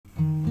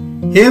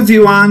Hey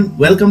everyone,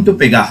 welcome to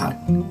PEGAhut.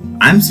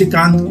 I'm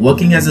Srikanth,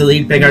 working as a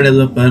lead PEGA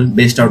developer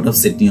based out of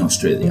Sydney,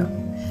 Australia.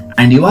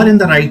 And you are in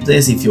the right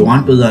place if you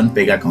want to learn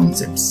PEGA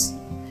concepts.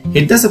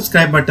 Hit the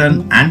subscribe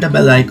button and the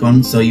bell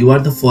icon so you are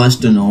the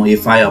first to know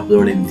if I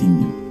upload anything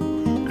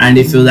new. And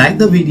if you like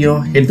the video,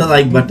 hit the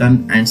like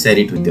button and share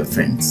it with your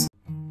friends.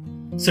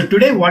 So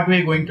today what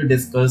we're going to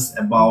discuss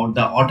about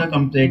the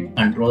autocomplete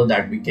control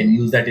that we can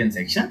use that in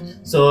section.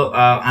 So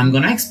I'm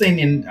going to explain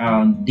in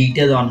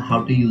detail on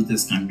how to use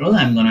this control.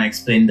 I'm going to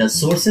explain the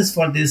sources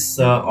for this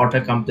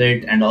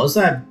autocomplete, and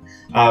also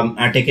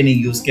I've taken a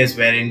use case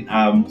wherein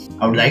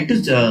I would like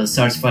to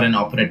search for an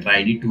operator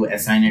ID to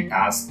assign a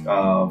task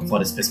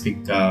for a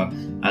specific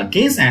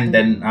case, and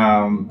then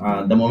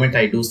the moment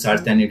I do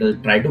search, then it will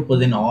try to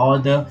pull in all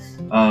the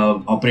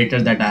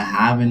operators that I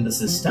have in the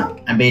system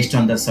and based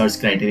on the search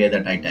criteria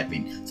that I type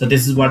in. So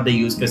this is what the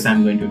use case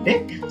I'm going to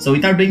take. So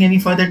without doing any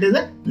further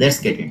delay, let's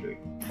get into it.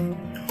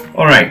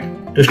 Alright,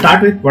 to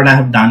start with, what I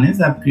have done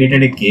is I've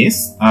created a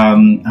case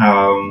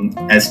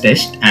as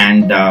test,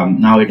 and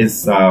now it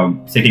is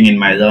sitting in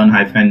my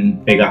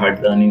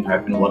learn-PEGAhut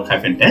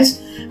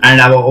learning-work-test, and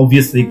I've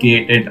obviously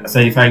created, so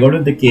if I go to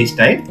the case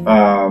type,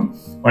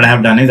 what I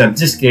have done is I've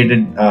just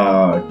created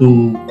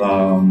two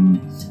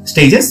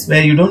stages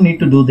where you don't need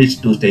to do these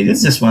two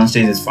stages, just one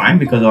stage is fine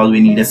because all we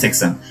need is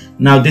section.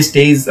 Now this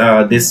stage,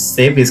 this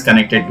shape is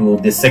connected to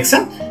this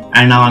section,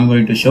 and now I'm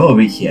going to show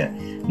over here.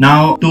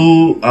 Now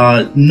to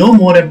know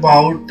more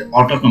about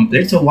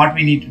autocomplete, so what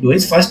we need to do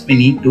is first we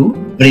need to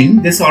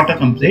bring this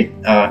autocomplete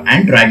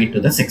and drag it to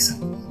the section,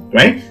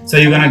 right? So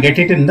you're gonna get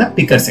it in the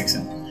picker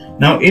section.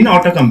 Now in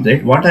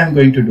autocomplete, what I'm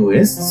going to do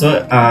is,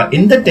 so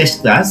in the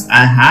test class,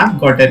 I have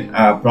got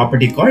a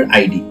property called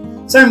ID.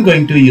 So I'm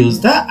going to use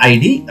the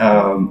ID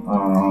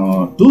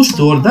to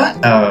store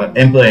the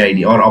employee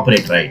ID or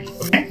operator ID.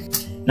 Okay.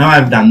 Now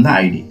I've done the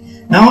ID.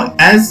 Now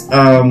as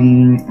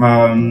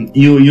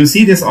you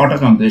see this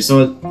autocomplete.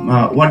 So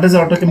what does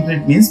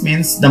autocomplete means?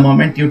 Means the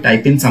moment you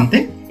type in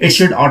something, it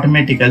should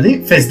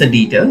automatically fetch the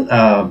detail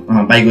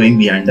by going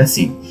behind the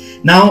scene.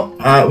 Now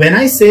when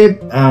I say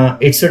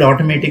it should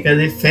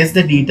automatically fetch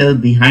the detail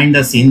behind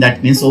the scene,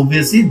 that means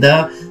obviously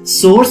the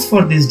source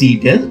for this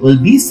detail will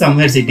be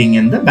somewhere sitting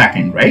in the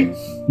backend, right?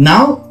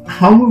 Now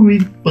how will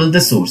we pull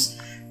the source?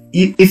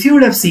 If you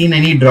would have seen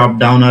any drop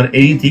down or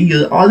anything,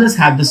 you'll always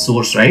have the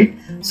source, right?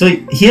 So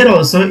here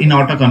also in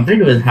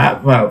autocomplete we'll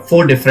have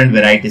 4 different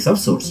varieties of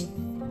source.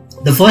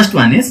 The first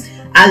one is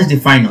as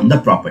defined on the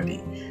property.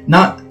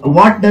 Now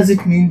what does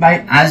it mean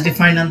by as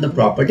defined on the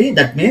property?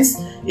 That means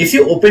if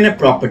you open a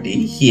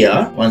property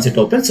here, once it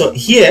opens, so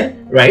here,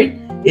 right,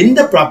 in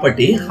the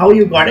property, how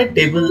you got a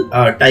table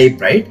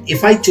type, right?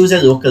 If I choose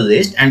a local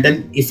list and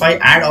then if I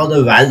add all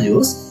the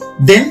values,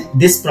 then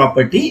this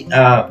property,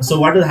 so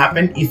what will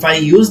happen if I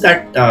use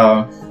that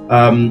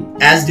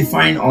as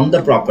defined on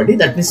the property,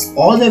 that means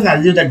all the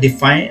value that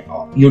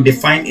you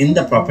define in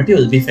the property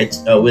will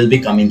be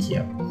coming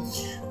here.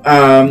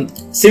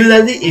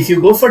 Similarly, if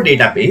you go for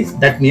database,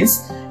 that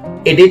means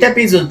a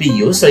database will be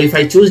used. So if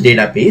I choose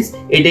database,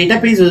 a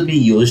database will be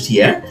used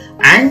here,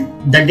 and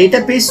the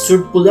database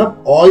should pull up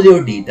all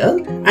your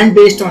detail, and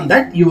based on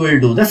that you will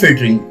do the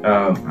filtering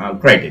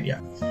criteria.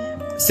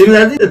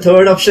 Similarly, the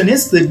third option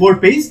is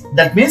clipboard page.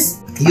 That means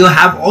you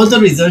have all the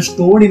results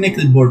stored in a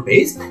clipboard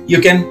page.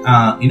 You can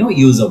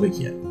use over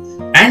here.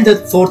 And the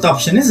fourth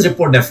option is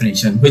report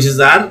definition, which is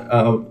our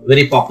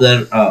very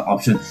popular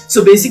option.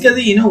 So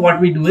basically,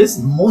 what we do is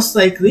most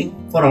likely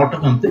for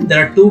autocomplete,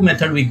 there are 2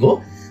 methods we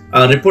go: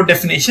 report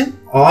definition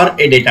or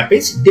a data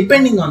page,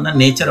 depending on the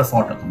nature of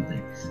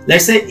autocomplete.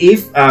 Let's say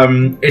if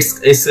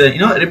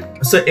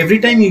so every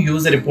time you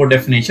use a report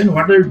definition,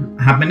 what will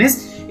happen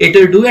is it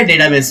will do a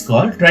database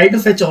call, try to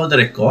fetch all the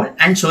record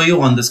and show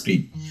you on the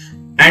screen.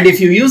 And if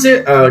you use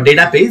a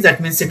database, that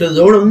means it will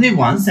load only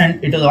once and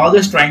it will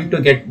always trying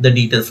to get the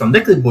details from the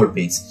clipboard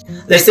page.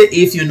 Let's say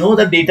if you know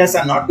the data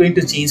are not going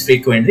to change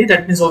frequently,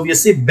 that means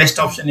obviously best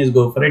option is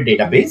go for a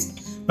database.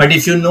 But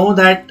if you know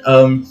that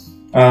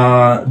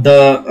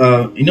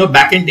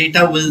backend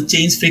data will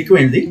change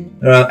frequently,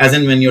 as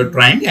in when you're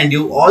trying, and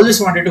you always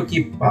wanted to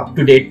keep up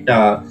to date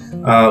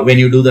when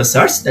you do the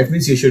search, that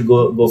means you should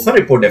go for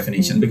report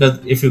definition, because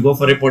if you go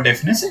for report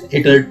definition,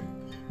 it will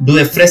do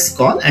a fresh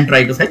call and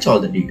try to fetch all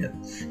the data.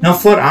 Now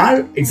for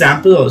our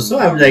example also,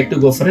 I would like to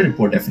go for a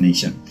report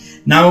definition.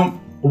 Now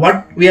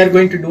what we are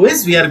going to do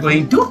is we are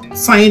going to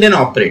find an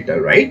operator,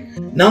 right?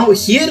 Now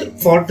here,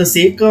 for the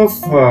sake of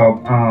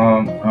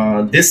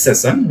this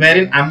session,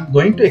 wherein I'm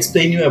going to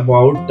explain you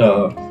about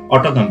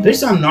autocomplete,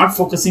 so I'm not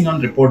focusing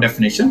on report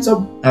definition.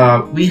 So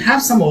we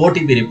have some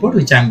OOTP report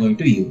which I'm going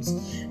to use.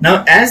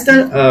 Now as the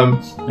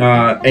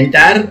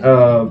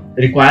entire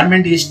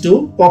requirement is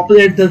to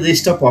populate the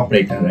list of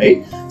operator,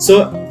 right?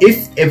 So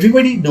if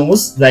everybody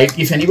knows, like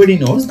if anybody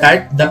knows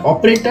that the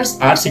operators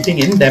are sitting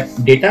in the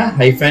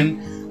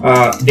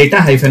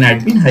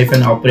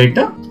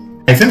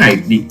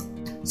data-admin-operator-id.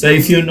 So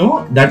if you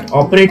know that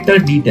operator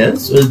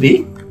details will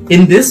be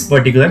in this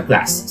particular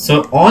class.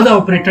 So all the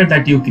operator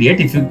that you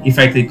create, if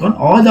I click on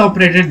all the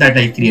operator that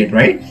I create,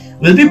 right,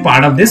 will be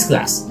part of this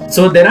class.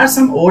 So there are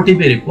some OOTP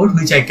report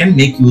which I can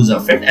make use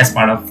of it as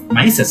part of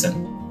my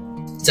session.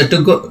 So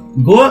to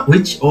go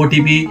which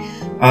OOTP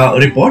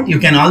report, you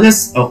can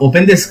always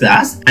open this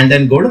class and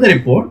then go to the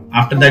report.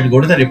 After that,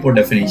 go to the report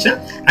definition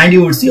and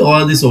you will see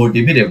all this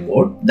OOTP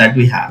report that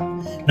we have.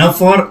 Now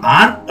for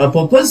our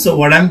purpose, so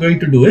what I'm going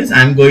to do is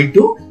I'm going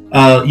to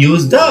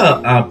use the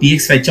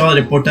PX fetch all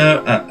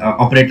reporter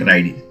operator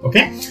ID.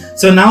 Okay.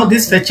 So now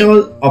this fetch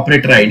all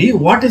operator ID,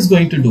 what is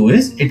going to do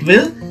is it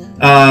will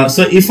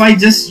so if I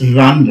just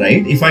run,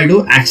 right, if I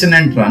do action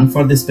and run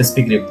for this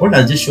specific report,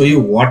 I'll just show you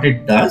what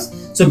it does.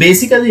 So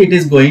basically it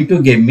is going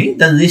to give me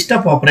the list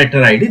of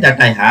operator ID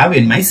that I have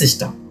in my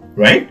system,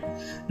 right?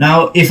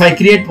 Now if I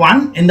create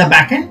one in the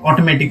backend,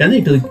 automatically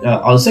it will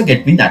also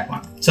get me that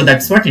one. So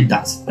that's what it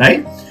does,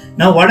 right?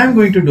 Now what I'm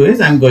going to do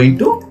is I'm going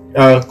to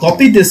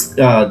copy this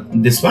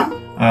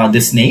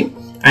this name,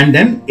 and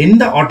then in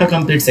the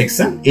autocomplete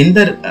section in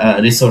the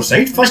resource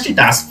site, first it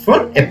asks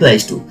for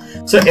applies to.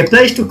 So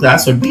applies to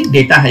class would be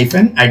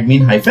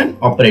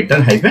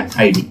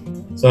data-admin-operator-id.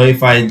 So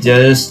if I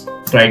just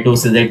try to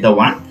select the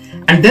one,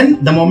 and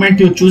then the moment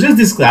you chooses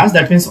this class,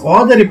 that means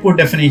all the report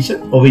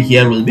definition over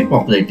here will be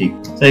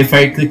populating. So if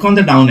I click on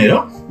the down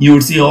arrow, you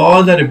would see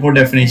all the report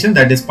definition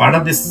that is part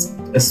of this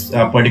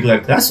particular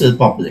class will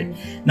populate.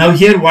 Now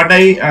here what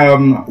I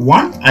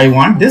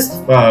want this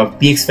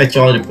PX fetch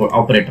all report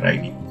operator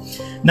ID.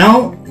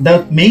 Now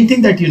the main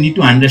thing that you need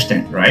to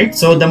understand, right?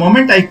 So the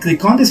moment I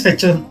click on this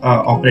fetch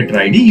operator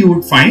ID, you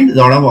would find a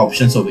lot of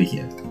options over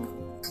here.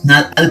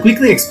 Now I'll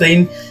quickly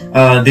explain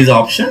these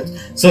options.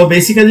 So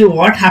basically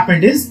what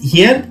happened is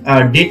here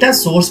data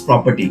source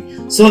property.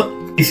 So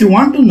if you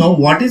want to know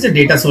what is a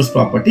data source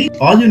property,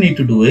 all you need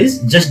to do is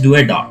just do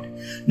a dot.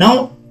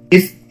 Now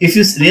if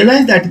you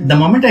realize that the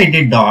moment I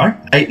did dot,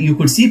 you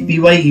could see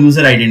PY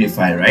user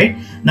identifier, right?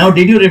 Now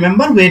did you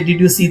remember where did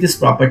you see this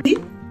property?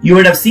 You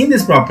would have seen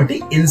this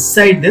property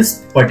inside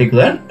this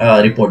particular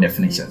report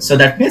definition. So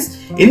that means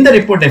in the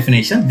report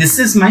definition, this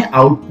is my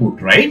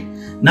output, right?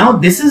 Now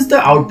this is the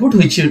output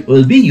which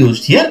will be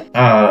used here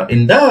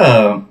in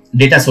the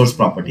data source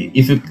property.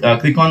 If you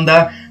click on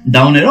the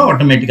down arrow,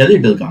 automatically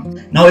it will come.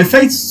 Now if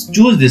I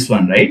choose this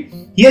one, right,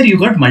 here you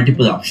got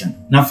multiple options.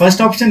 Now first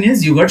option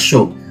is you got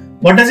show.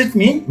 What does it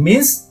mean?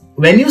 Means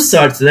when you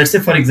search, let's say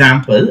for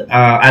example,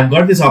 I've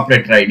got this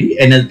operator ID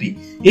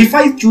NLP. If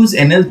I choose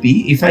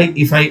NLP, if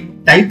I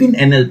type in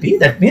NLP,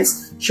 that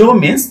means show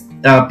means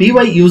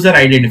PY user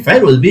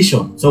identifier will be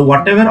shown. So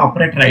whatever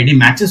operator ID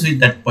matches with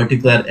that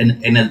particular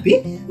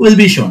NLP will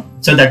be shown.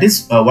 So that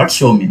is what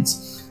show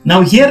means.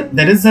 Now here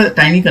there is a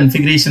tiny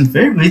configuration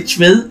field which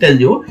will tell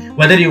you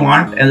whether you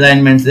want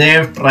alignment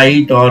left,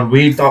 right, or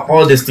width, or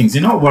all these things.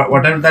 You know,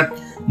 whatever that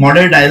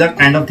model dialog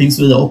kind of things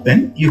will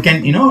open, you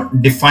can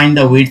define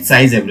the width,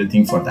 size,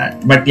 everything for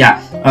that. But yeah,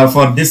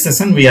 for this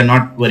session we are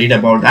not worried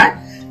about that.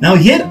 Now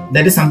here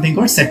there is something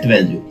called set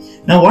value.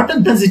 Now what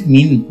does it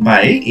mean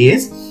by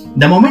is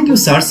the moment you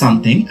search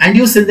something and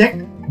you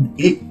select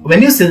it,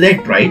 when you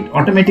select right,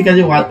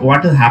 automatically what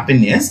will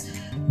happen is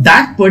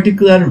that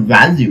particular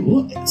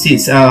value, see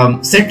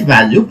set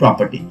value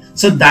property.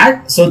 So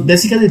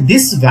basically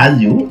this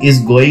value is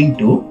going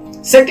to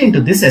set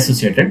into this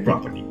associated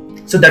property.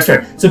 So that's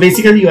right. So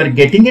basically you are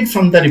getting it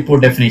from the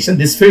report definition.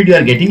 This field you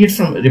are getting it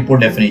from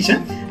report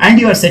definition, and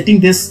you are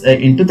setting this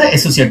into the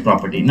associate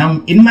property.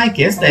 Now in my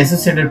case, the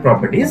associated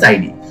property is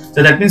ID.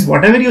 So that means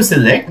whatever you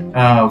select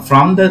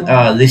from the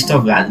list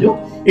of value,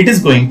 it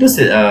is going to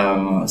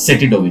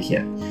set it over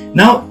here.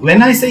 Now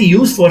when I say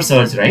use for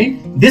search, right,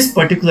 this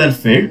particular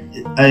field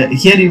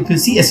here you can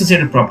see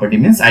associated property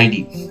means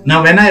ID.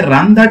 Now when I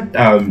run that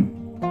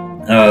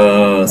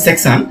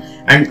section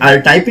and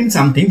I'll type in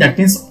something, that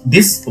means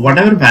this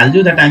whatever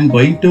value that I'm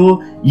going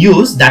to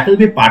use, that will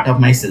be part of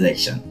my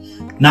selection.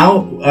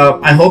 Now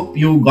I hope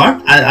you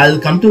got. I'll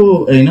come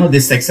to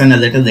this section a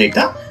little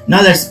later.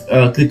 Now let's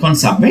click on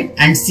submit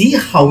and see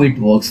how it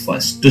works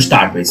first to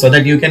start with, so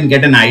that you can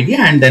get an idea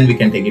and then we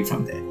can take it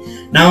from there.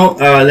 Now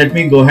let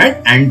me go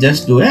ahead and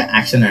just do a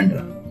action and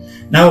run.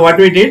 Now what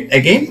we did,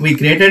 again we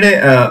created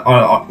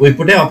we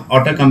put a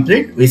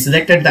autocomplete, we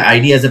selected the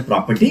ID as a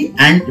property,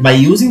 and by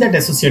using that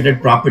associated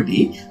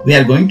property we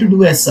are going to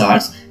do a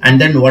search, and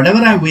then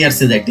whatever we are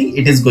selecting,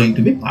 it is going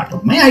to be part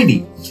of my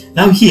ID.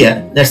 Now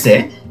here let's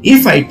say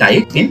if I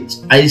type in,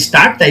 I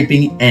start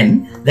typing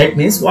N, that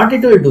means what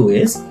it will do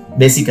is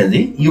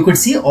basically you could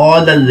see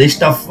all the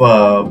list of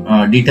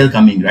detail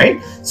coming, right?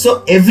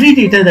 So every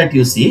detail that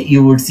you see,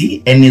 you would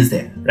see N is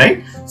there,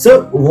 right?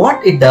 So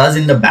what it does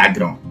in the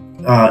background,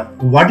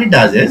 what it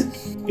does is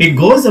it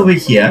goes over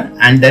here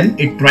and then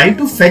it tries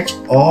to fetch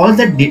all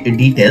the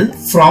detail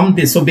from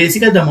this. So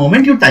basically the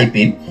moment you type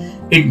in,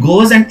 it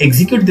goes and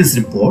execute this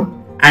report,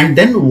 and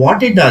then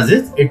what it does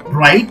is it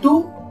tries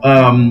to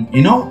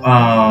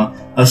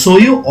show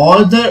you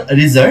all the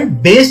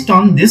result based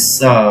on this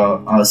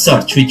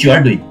search which you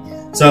are doing.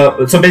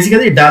 So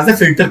basically it does the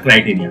filter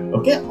criteria,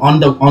 okay, on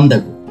the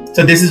go.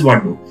 So this is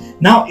what do.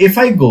 Now if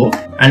I go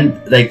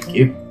and like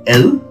if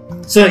L,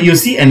 so you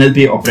see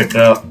NLP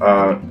operator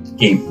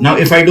came. Now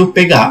if I do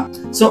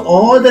PEGA, so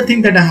all the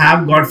things that I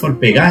have got for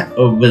PEGA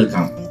will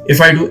come. If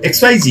I do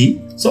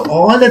XYZ, so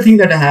all the things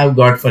that I have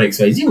got for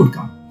XYZ would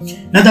come.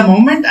 Now the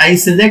moment I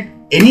select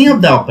any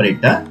of the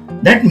operator,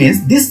 that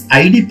means this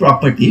ID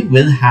property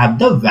will have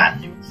the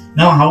value.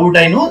 Now how would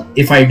I know?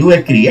 If I do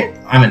a create,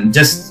 I mean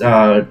just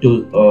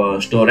to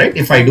store it,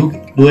 if I do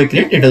a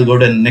create, it will go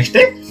to the next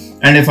step.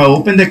 And if I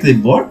open the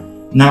clipboard,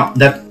 now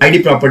that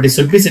ID property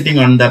should be sitting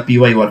on the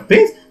PY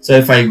workpage. So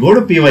if I go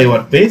to PY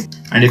workpage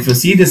and if you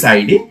see this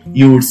ID,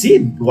 you would see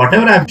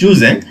whatever I have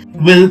chosen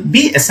will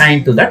be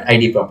assigned to that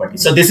ID property.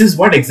 So this is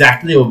what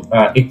exactly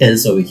it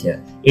tells over here.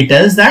 It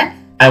tells that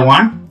I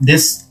want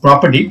this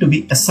property to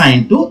be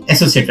assigned to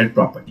associated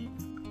property.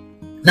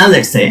 Now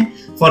let's say,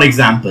 for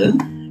example,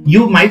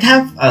 you might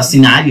have a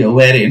scenario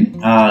wherein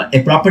a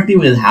property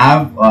will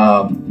have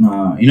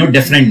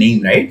different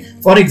name, right?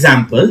 For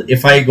example,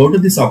 if I go to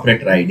this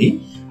operator ID,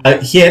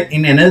 here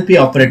in NLP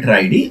operator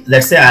ID,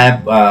 let's say I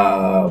have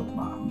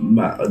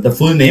the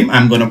full name,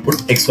 I'm going to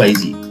put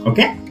XYZ,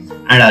 okay?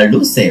 And I'll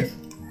do save,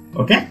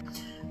 okay?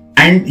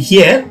 And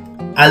here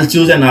I'll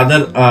choose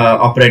another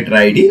operator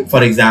ID,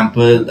 for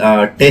example,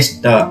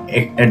 test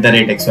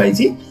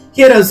 @XYZ.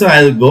 Here also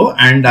I'll go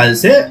and I'll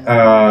say,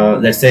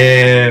 let's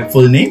say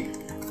full name,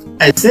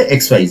 I'll say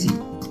XYZ,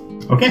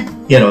 okay?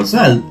 Here also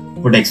I'll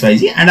put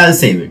XYZ and I'll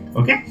save it,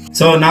 okay?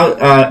 So now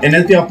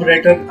NLP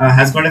operator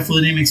has got a full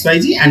name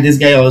XYZ and this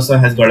guy also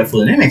has got a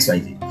full name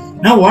XYZ.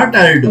 Now what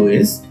I'll do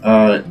is,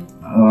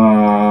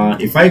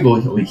 if I go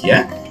over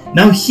here,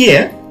 now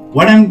here,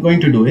 what I'm going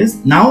to do is,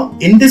 now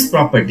in this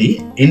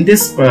property, in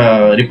this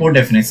report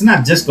definition,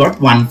 I've just got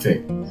one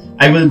field.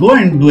 I will go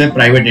and do a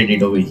private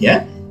edit over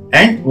here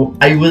and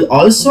I will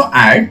also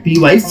add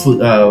PY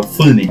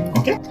full name,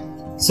 okay?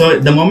 So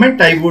the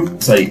moment I would,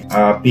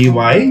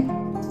 PY,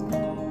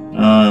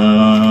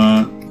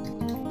 I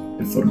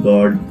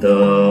forgot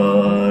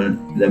the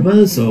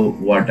level. So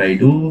what I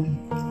do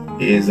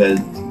is I'll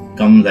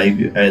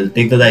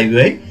take the live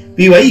UI,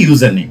 PY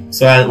username.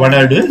 So what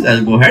I'll do is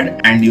I'll go ahead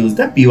and use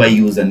the PY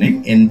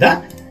username in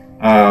the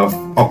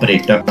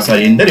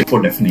in the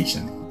report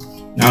definition.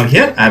 Now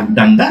here I've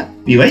done the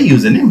PY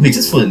username, which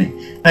is full name.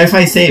 Now if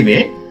I save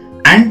it,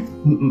 and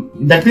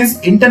that means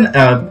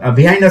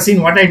behind the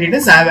scene, what I did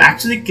is I have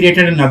actually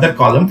created another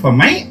column for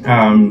my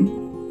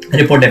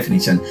report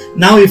definition.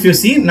 Now if you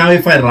see, now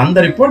if I run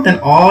the report, then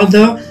all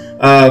the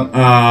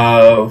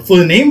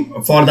full name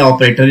for the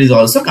operator is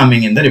also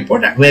coming in the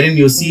report, wherein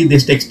you see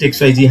this text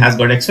XYZ has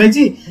got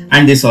XYZ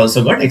and this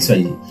also got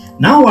XYZ.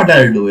 Now what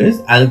I'll do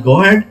is I'll go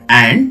ahead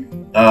and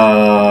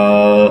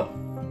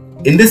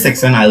in this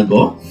section I'll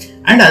go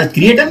and I'll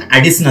create an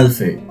additional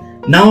field.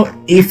 Now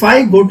if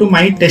I go to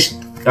my test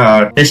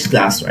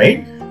class,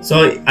 right?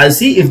 So I'll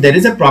see if there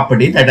is a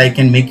property that I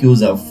can make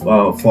use of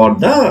for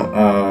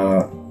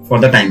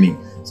the timing.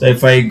 So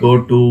if I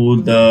go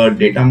to the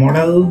data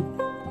model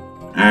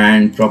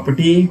and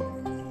property,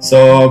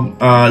 so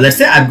let's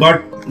say I've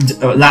got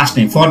last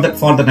name for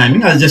the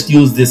timing. I'll just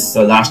use this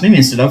last name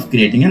instead of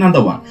creating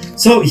another one.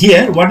 So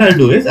here what I'll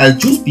do is I'll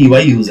choose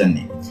PY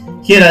username.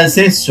 Here I'll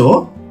say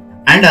show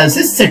and I'll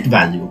say set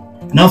value.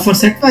 Now for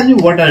set value,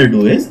 what I'll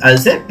do is I'll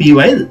say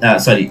PY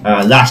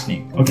last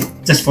name, okay,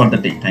 just for the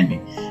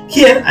timing.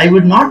 Here I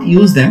would not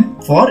use them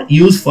for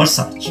use for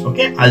search,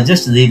 okay? I'll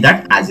just leave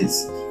that as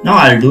is. Now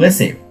I'll do a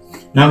save.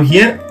 Now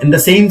here in the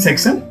same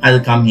section,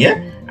 I'll come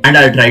here and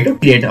I'll try to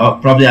create,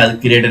 probably I'll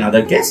create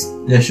another case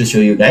just to show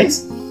you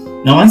guys.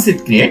 Now once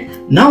it create,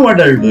 now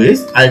what I'll do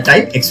is I'll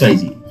type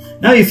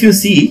XYZ. Now if you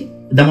see,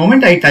 the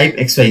moment I type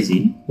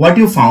XYZ, what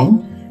you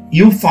found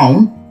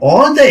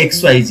all the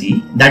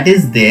XYZ that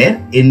is there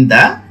in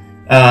the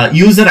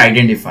user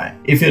identifier.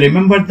 If you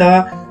remember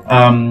the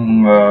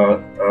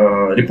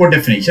report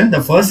definition,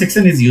 the first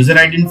section is user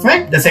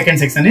identifier, the second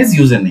section is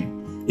username.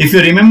 If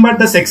you remember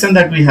the section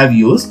that we have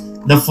used,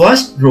 the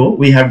first row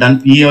we have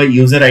done PY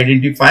user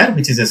identifier,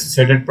 which is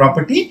associated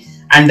property,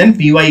 and then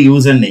PY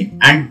username,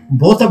 and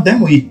both of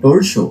them we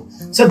told show.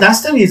 So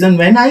that's the reason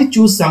when I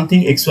choose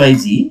something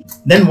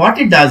XYZ, then what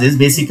it does is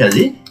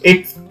basically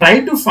it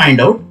tries to find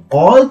out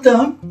all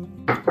the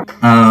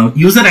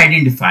user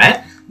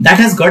identifier that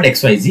has got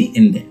XYZ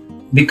in there,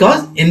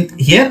 because in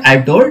here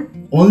I've told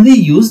only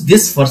use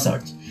this for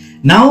search.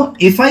 Now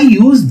if I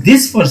use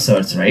this for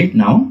search right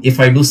now, if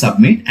I do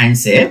submit and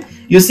save,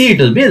 you see it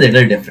will be a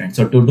little different.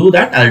 So to do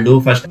that, I'll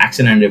do first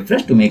action and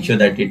refresh to make sure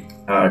that it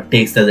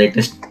takes the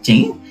latest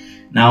change.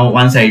 Now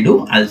once I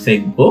do, I'll say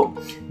go.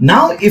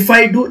 Now if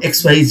I do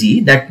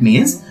XYZ, that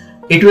means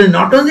it will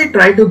not only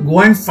try to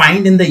go and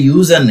find in the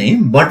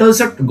username, but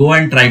also to go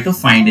and try to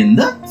find in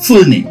the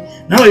full name.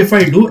 Now if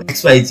I do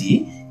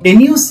XYZ, can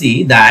you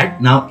see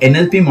that now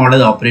NLP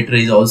model operator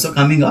is also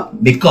coming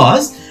up,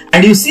 because,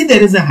 and you see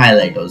there is a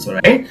highlight also,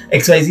 right?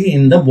 XYZ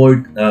in the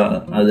bold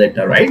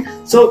letter, right?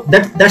 So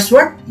that's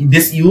what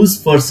this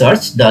use for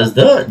search does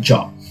the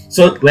job.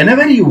 So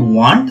whenever you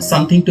want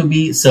something to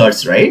be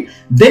searched, right,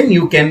 then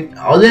you can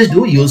always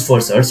do use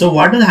for search. So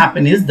what will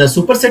happen is the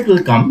superset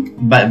will come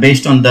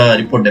based on the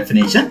report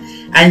definition,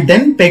 and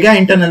then PEGA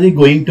internally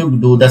going to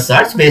do the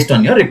search based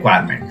on your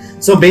requirement.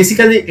 So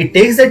basically it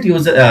takes that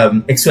user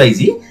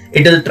XYZ,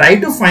 it will try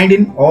to find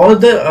in all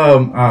the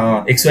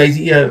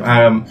XYZ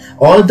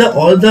all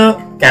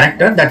the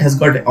character that has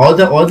got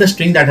all the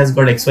string that has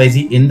got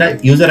XYZ in the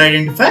user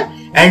identifier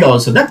and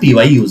also the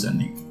PY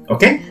username.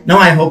 Okay, now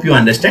I hope you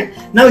understand.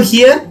 Now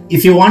here,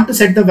 if you want to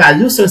set the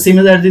value, so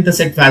similarly the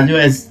set value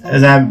as I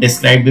have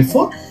described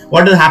before,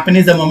 what will happen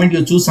is the moment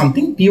you choose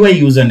something, PY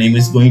username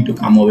is going to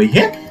come over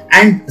here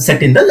and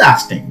set in the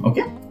last time.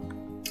 Okay,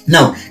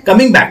 now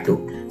coming back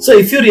to, so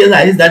if you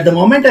realize that the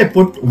moment I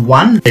put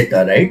one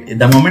letter, right,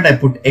 the moment I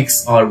put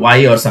X or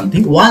Y or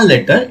something, one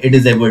letter, it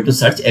is able to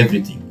search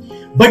everything.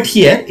 But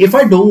here, if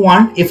I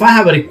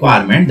have a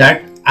requirement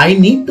that I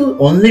need to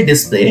only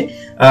display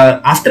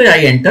after I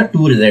enter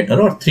 2 results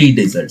or 3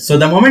 results. So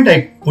the moment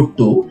I put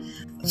 2,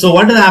 so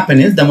what will happen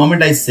is the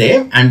moment I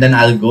save and then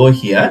I'll go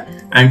here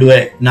and do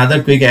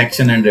another quick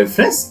action and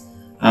refresh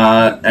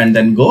and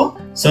then go.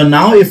 So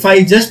now if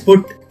I just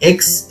put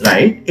X,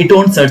 right, it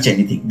won't search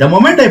anything. The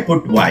moment I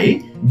put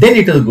Y, then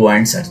it will go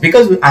and search,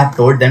 because I have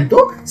told them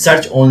to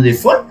search only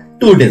for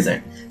 2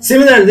 results.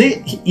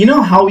 Similarly, you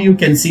know how you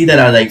can see there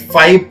are like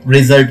 5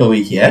 results over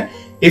here.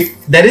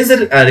 If there is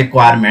a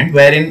requirement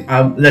wherein,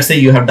 let's say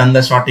you have done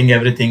the sorting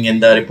everything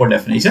in the report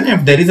definition,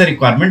 if there is a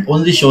requirement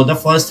only show the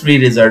first 3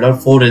 results or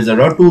 4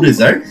 results or 2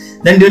 results,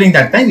 then during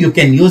that time you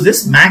can use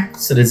this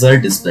max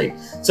result display.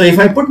 So if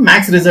I put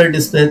max result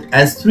display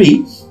as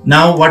 3,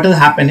 now what will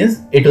happen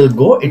is it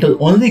will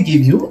only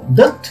give you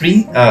the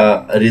 3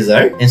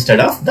 result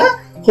instead of the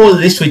whole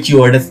list which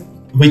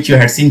you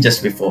had seen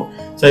just before.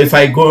 So if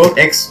I go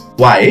X,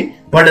 Y,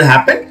 what will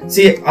happen?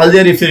 See,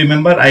 earlier if you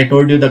remember, I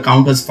told you the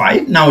count was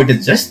 5, now it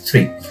is just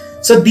 3.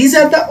 So these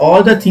are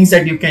all the things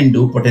that you can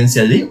do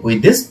potentially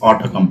with this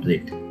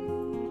autocomplete.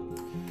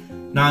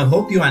 Now I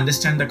hope you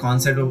understand the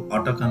concept of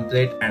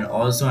autocomplete and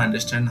also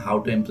understand how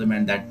to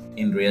implement that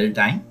in real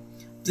time.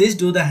 Please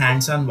do the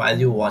hands-on while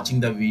you're watching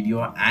the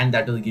video, and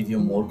that will give you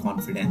more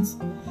confidence.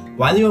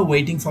 While you are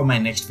waiting for my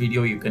next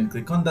video, you can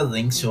click on the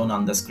link shown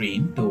on the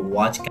screen to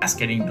watch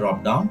Cascading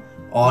Dropdown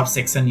or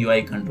Section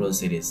UI Control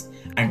series.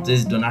 And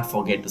please do not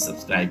forget to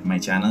subscribe my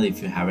channel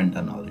if you haven't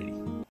done already.